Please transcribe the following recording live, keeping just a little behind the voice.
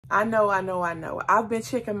I know. I've been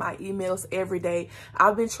checking my emails every day.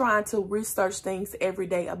 I've been trying to research things every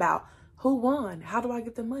day about who won, how do I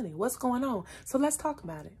get the money, what's going on. So let's talk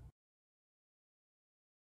about it.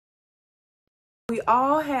 We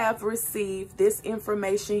all have received this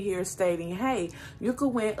information here stating, hey, you could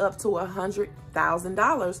win up to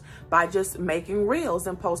 $100,000 by just making reels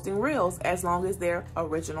and posting reels as long as they're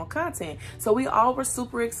original content. So we all were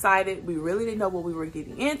super excited. We really didn't know what we were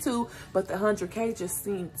getting into, but the 100K just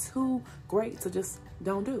seemed too great to just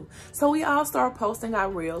don't do. So we all started posting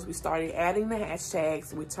our reels. We started adding the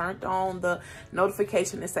hashtags. We turned on the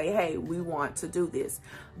notification to say, hey, we want to do this,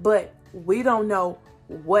 but we don't know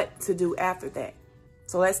what to do after that.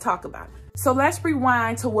 So let's talk about it. So let's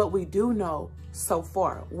rewind to what we do know so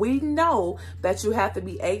far. We know that you have to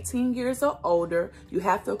be 18 years or older. You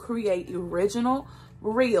have to create original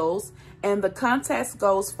reels, and the contest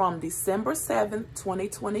goes from December 7th,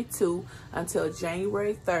 2022 until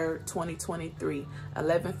January 3rd, 2023,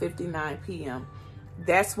 11:59 p.m.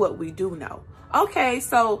 That's what we do know. Okay,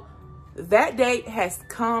 so that date has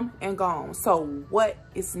come and gone. So what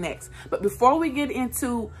is next? But before we get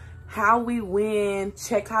into how we win,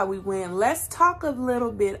 check how we win, let's talk a little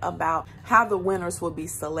bit about how the winners will be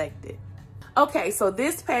selected. Okay, so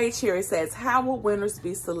this page here, it says, how will winners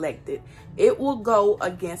be selected? It will go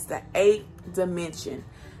against the 8th dimension.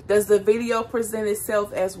 Does the video present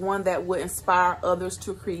itself as one that would inspire others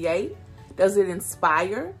to create? Does it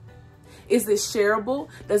inspire? Is it shareable?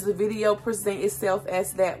 Does the video present itself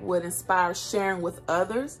as that would inspire sharing with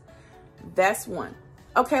others? That's one.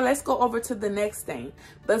 Okay, let's go over to the next thing.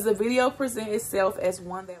 Does the video present itself as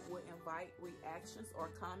one that would invite reactions or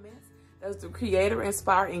comments? Does the creator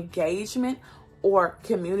inspire engagement or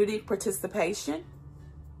community participation?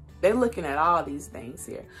 They're looking at all these things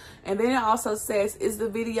here. And then it also says, is the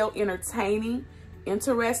video entertaining,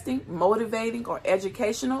 interesting, motivating, or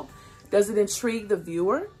educational? Does it intrigue the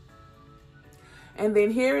viewer? And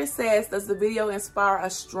then here it says, does the video inspire a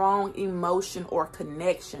strong emotion or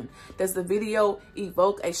connection? Does the video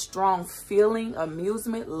evoke a strong feeling,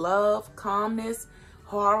 amusement, love, calmness,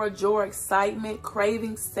 horror, joy, excitement,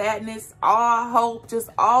 craving, sadness, all hope, just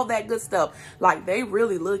all that good stuff? Like, they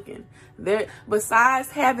really looking. They're, besides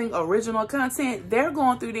having original content, they're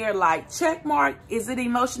going through there like, check mark, is it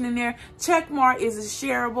emotion in there? Check mark, is it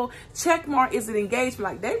shareable? Check mark, is it engagement?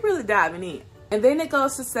 Like, they really diving in. And then it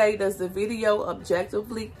goes to say, does the video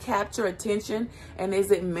objectively capture attention? And is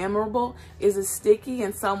it memorable? Is it sticky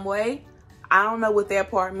in some way? I don't know what that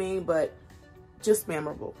part means, but just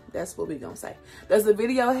memorable. That's what we're going to say. Does the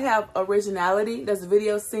video have originality? Does the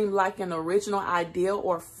video seem like an original idea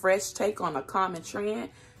or fresh take on a common trend?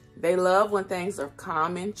 They love when things are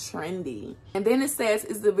common, trendy. And then it says,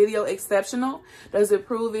 is the video exceptional? Does it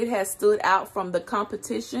prove it has stood out from the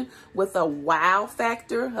competition with a wow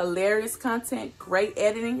factor, hilarious content, great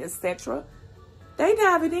editing, etc.? They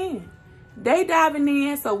diving in. They diving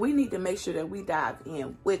in, so we need to make sure that we dive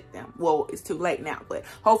in with them. Well, it's too late now, but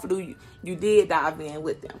hopefully you did dive in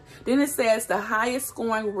with them. Then it says the highest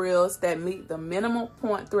scoring reels that meet the minimum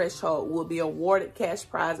point threshold will be awarded cash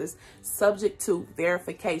prizes subject to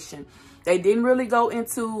verification. They didn't really go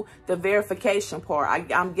into the verification part.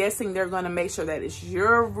 I'm guessing they're going to make sure that it's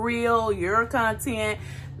your reel, your content,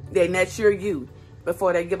 and that you're you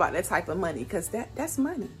before they give out that type of money, because that's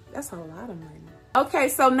money. That's a lot of money. Okay,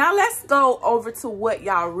 so now let's go over to what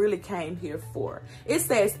y'all really came here for. It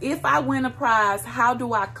says, if I win a prize, how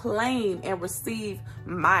do I claim and receive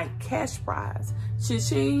my cash prize?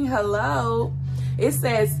 Cha-ching, hello. It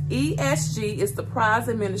says ESG is the prize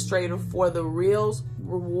administrator for the Reels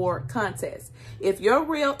Reward Contest. If your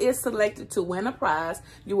reel is selected to win a prize,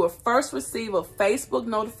 you will first receive a Facebook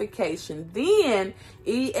notification. Then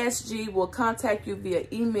ESG will contact you via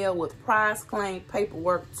email with prize claim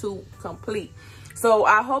paperwork to complete. So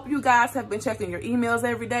I hope you guys have been checking your emails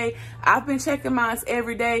every day. I've been checking mine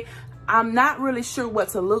every day. I'm not really sure what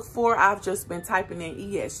to look for. I've just been typing in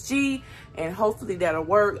ESG and hopefully that'll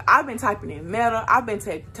work. I've been typing in Meta. I've been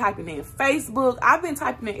typing in Facebook. I've been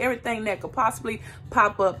typing in everything that could possibly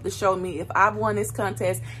pop up to show me if I've won this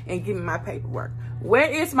contest and give me my paperwork.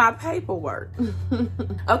 Where is my paperwork?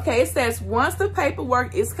 Okay, it says once the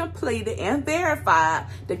paperwork is completed and verified,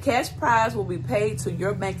 the cash prize will be paid to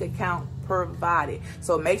your bank account provided.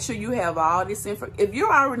 So make sure you have all this info. If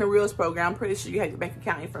you're already in the Reels program, I'm pretty sure you have your bank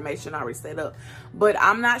account information already set up. But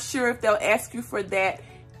I'm not sure if they'll ask you for that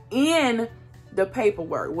in the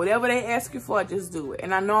paperwork. Whatever they ask you for, just do it.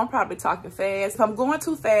 And I know I'm probably talking fast. If I'm going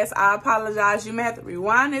too fast, I apologize. You may have to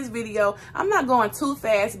rewind this video. I'm not going too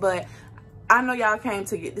fast, but I know y'all came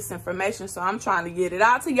to get this information, so I'm trying to get it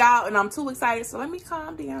out to y'all, and I'm too excited, so let me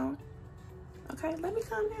calm down. Okay, let me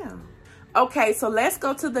calm down. Okay, so let's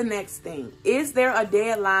go to the next thing. Is there a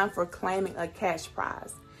deadline for claiming a cash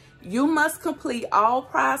prize? You must complete all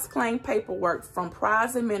prize claim paperwork from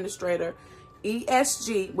prize administrator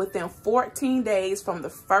ESG within 14 days from the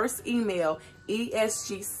first email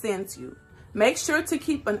ESG sends you. Make sure to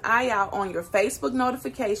keep an eye out on your Facebook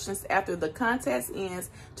notifications after the contest ends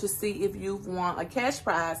to see if you've won a cash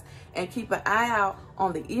prize, and keep an eye out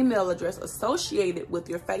on the email address associated with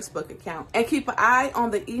your Facebook account. And keep an eye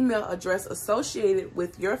on the email address associated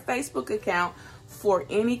with your Facebook account for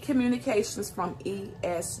any communications from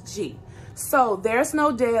ESG. So there's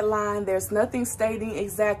no deadline. There's nothing stating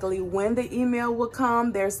exactly when the email will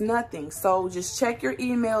come. There's nothing. So just check your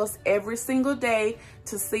emails every single day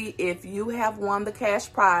to see if you have won the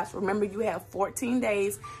cash prize. Remember, you have 14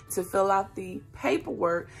 days to fill out the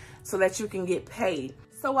paperwork so that you can get paid.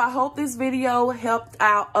 So I hope this video helped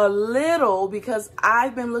out a little, because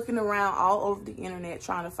I've been looking around all over the internet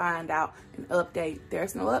trying to find out an update.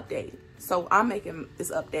 There's no update. So I'm making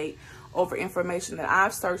this update over information that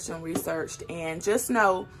I've searched and researched. And just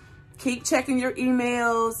know, keep checking your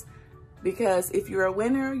emails, because if you're a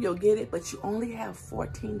winner, you'll get it, but you only have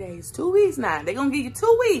 14 days, 2 weeks now. They're going to give you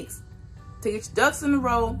 2 weeks to get your ducks in a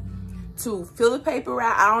row, to fill the paper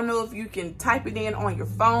out. I don't know if you can type it in on your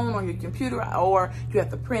phone, on your computer, or you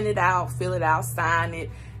have to print it out, fill it out, sign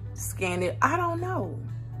it, scan it. I don't know.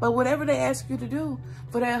 But whatever they ask you to do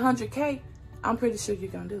for that 100K, I'm pretty sure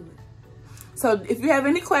you're going to do it. So if you have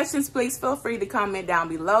any questions, please feel free to comment down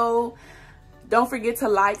below. Don't forget to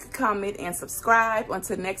like, comment, and subscribe.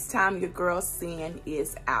 Until next time, your girl Sin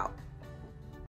is out.